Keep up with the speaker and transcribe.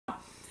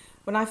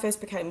when I first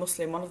became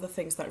Muslim, one of the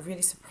things that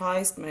really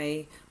surprised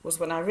me was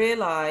when I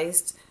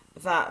realised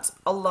that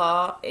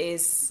Allah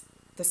is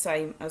the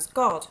same as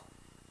God,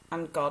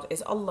 and God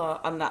is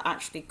Allah, and that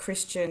actually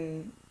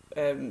Christian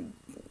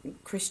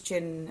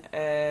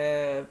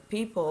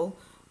people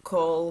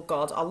call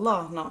God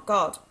Allah, not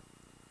God.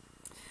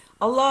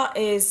 Allah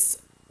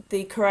is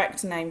the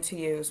correct name to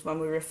use when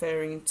we're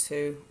referring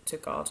to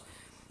God.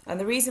 And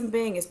the reason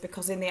being is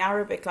because in the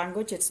Arabic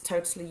language it's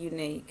totally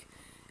unique.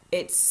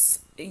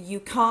 You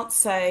can't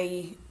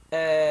say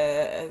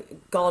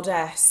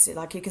goddess,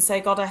 like you can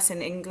say goddess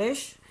in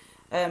English,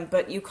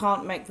 but you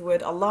can't make the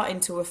word Allah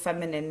into a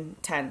feminine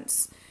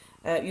tense.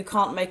 You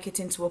can't make it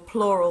into a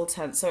plural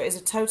tense, so it is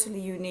a totally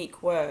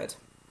unique word.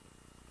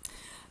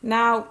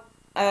 Now,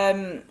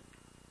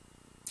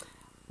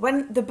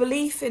 when the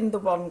belief in the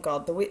one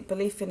God, the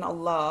belief in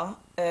Allah,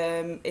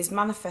 is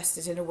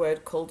manifested in a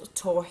word called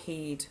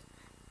Tawheed.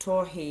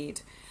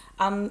 Tawheed.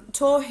 And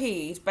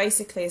Tawheed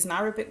basically is an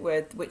Arabic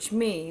word which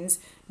means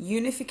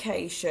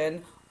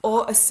unification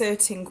or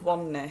asserting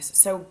oneness.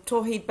 So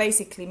Tawheed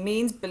basically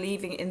means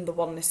believing in the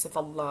oneness of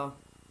Allah.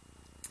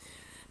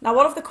 Now,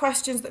 one of the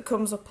questions that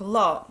comes up a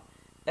lot,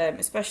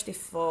 especially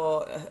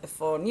for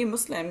new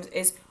Muslims,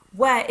 is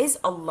where is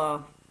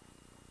Allah?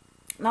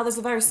 Now, there's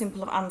a very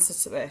simple answer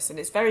to this, and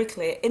it's very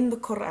clear in the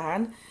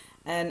Quran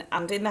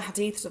and in the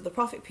hadiths of the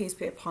Prophet, peace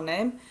be upon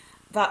him,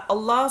 that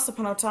Allah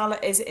subhanahu wa ta'ala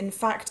is in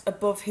fact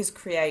above his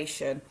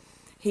creation.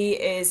 He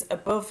is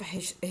above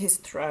his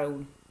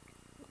throne.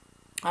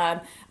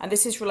 And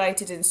this is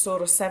related in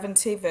Surah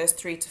 70, verse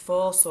 3 to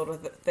 4, Surah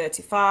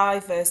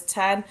 35, verse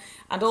 10.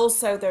 And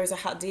also there is a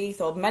hadith,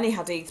 or many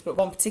hadiths, but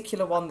one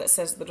particular one that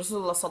says that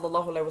Rasulullah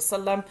sallallahu alaihi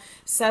wasallam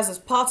says as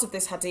part of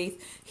this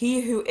hadith, he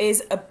who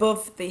is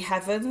above the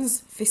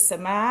heavens, fis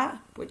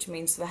sama, which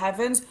means the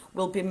heavens,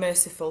 will be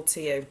merciful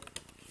to you.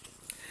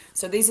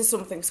 So these are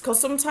some things, because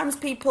sometimes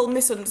people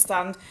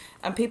misunderstand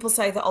and people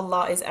say that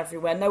Allah is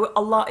everywhere. No,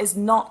 Allah is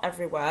not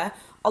everywhere.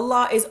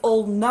 Allah is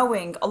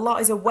all-knowing. Allah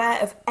is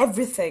aware of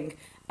everything.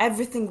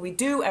 Everything we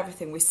do,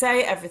 everything we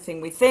say,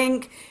 everything we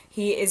think.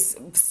 He is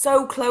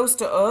so close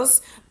to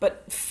us,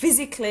 but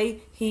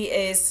physically He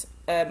is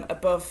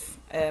above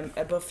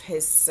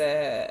his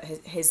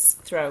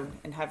throne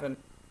in heaven.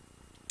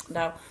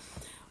 Now,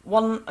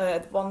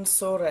 one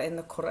surah in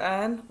the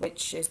Quran,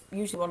 which is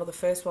usually one of the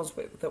first ones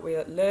that we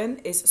learn,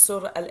 is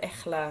Surah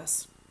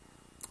Al-Ikhlas.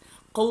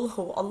 Qul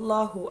hu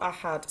Allahu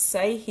ahad.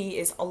 Say He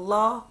is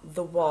Allah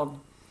the One.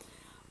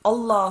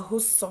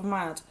 Allahus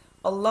Samad.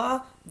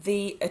 Allah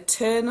the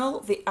Eternal,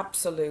 the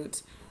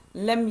Absolute.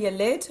 Lam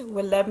yalid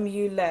wa lam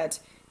yulad.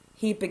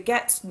 He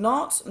begets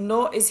not,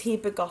 nor is He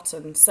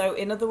begotten. So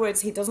in other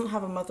words, He doesn't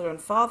have a mother and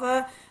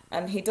father,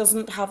 and He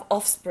doesn't have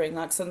offspring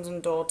like sons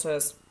and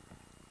daughters.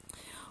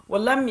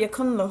 وَلَمْ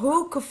يَكُنْ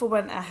لَهُ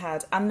كُفُوًا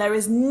أَحَدٌ. And there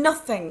is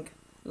nothing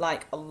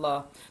like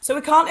Allah. So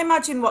we can't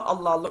imagine what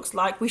Allah looks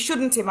like. We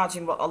shouldn't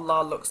imagine what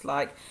Allah looks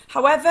like.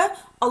 However,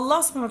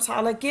 Allah subhanahu wa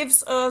ta'ala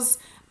gives us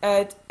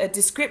a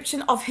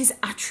description of His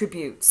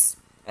attributes.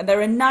 And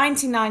there are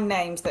 99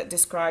 names that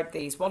describe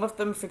these. One of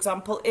them, for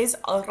example, is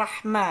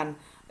Ar-Rahman,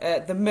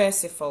 the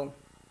merciful.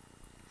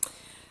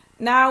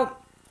 Now,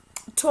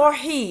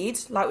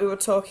 Tawheed, like we were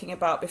talking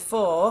about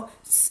before,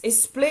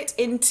 is split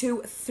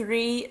into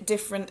 3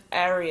 different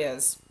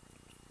areas.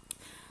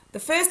 The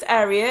first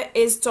area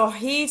is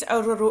Tawheed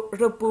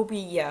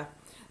al-Rububiyyah.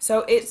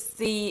 So it's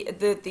the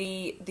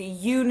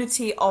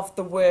unity of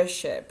the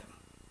worship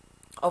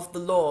of the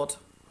Lord,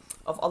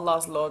 of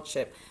Allah's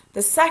Lordship.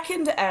 The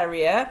second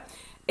area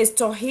is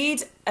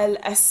Tawheed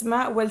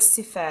al-Asma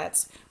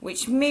wal-Sifat,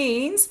 which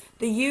means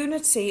the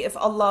unity of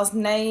Allah's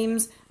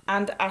names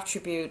and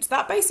attributes.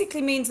 That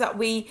basically means that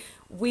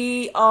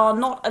we are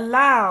not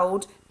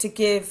allowed to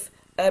give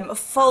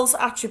false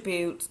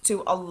attributes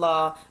to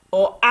Allah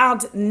or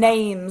add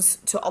names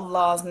to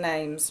Allah's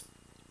names.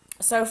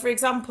 So, for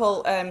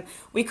example,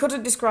 we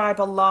couldn't describe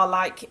Allah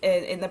like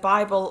in the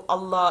Bible.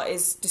 Allah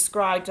is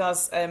described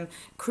as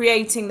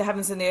creating the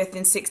heavens and the earth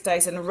in 6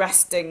 days and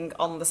resting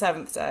on the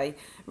 7th day.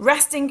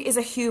 Resting is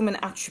a human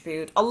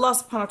attribute. Allah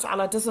subhanahu wa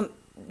ta'ala doesn't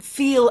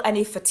feel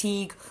any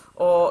fatigue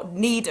or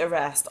need a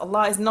rest.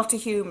 Allah is not a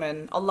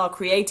human. Allah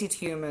created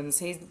humans.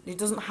 He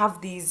doesn't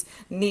have these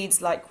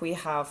needs like we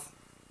have.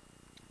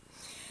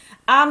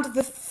 And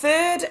the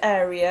third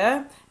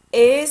area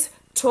is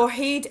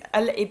Tawheed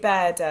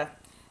al-Ibadah.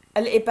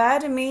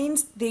 Al-Ibadah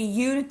means the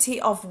unity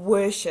of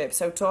worship.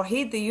 So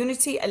Tawheed, the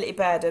unity,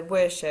 al-Ibadah,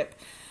 worship.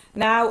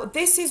 Now,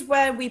 this is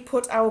where we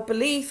put our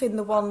belief in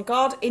the one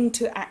God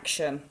into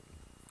action.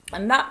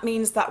 And that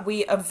means that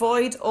we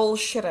avoid all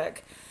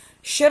shirk.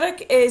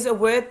 Shirk is a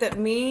word that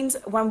means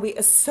when we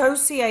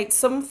associate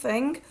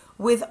something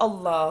with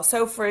Allah.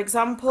 So, for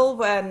example,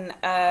 when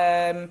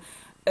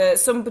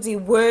somebody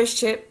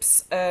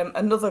worships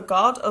another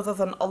God other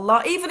than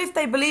Allah, even if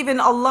they believe in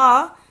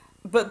Allah,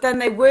 but then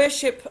they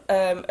worship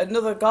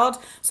another God.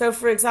 So,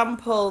 for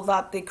example,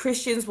 that the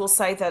Christians will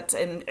say that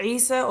in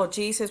Isa, or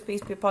Jesus,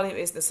 peace be upon him,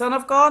 is the Son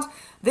of God.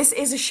 This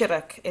is a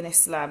shirk in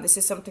Islam. This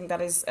is something that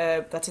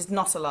is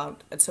not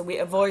allowed. And so we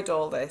avoid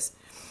all this.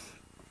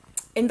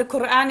 In the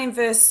Quran,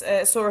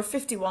 in Surah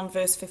 51,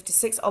 verse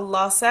 56,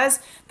 Allah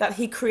says that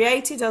He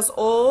created us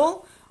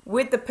all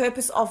with the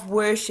purpose of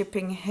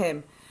worshipping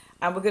Him.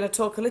 And we're going to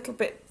talk a little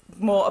bit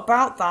more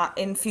about that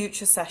in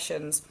future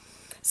sessions.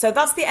 So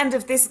that's the end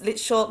of this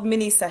short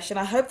mini session.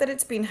 I hope that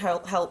it's been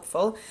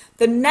helpful.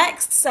 The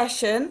next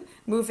session,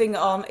 moving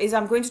on, is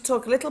I'm going to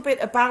talk a little bit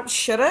about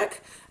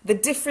shirk, the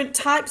different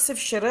types of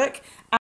shirk,